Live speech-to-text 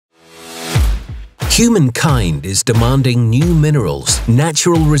Humankind is demanding new minerals,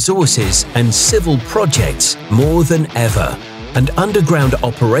 natural resources, and civil projects more than ever, and underground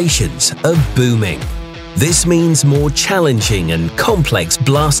operations are booming. This means more challenging and complex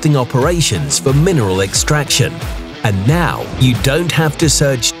blasting operations for mineral extraction. And now, you don't have to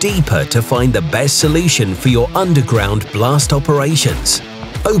search deeper to find the best solution for your underground blast operations.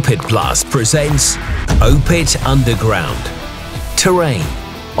 O-Pitblast presents O-PitUnderground. Terrain.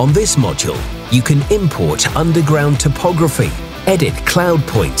 On this module, you can import underground topography, edit cloud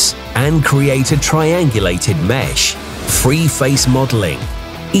points, and create a triangulated mesh. Free face modeling.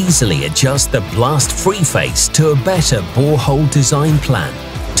 Easily adjust the blast free face to a better borehole design plan.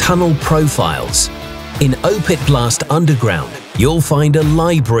 Tunnel profiles. In O-Pitblast Underground, you'll find a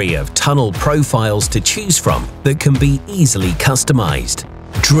library of tunnel profiles to choose from that can be easily customized.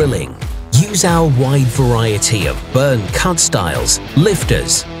 Drilling. Use our wide variety of burn cut styles,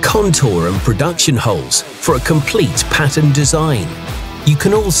 lifters, contour and production holes for a complete pattern design. You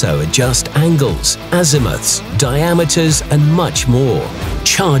can also adjust angles, azimuths, diameters, and much more.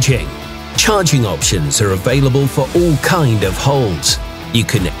 Charging. Charging options are available for all kind of holes. You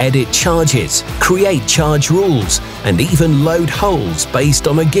can edit charges, create charge rules, and even load holes based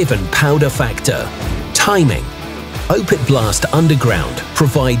on a given powder factor. Timing. O-Pitblast Underground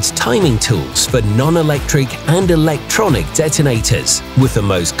provides timing tools for non-electric and electronic detonators with the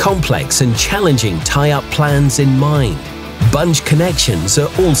most complex and challenging tie-up plans in mind. Bunch connections are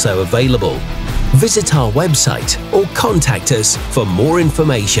also available. Visit our website or contact us for more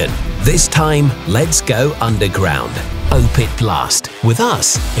information. This time, let's go underground. O-Pitblast. With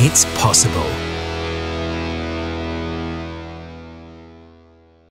us, it's possible.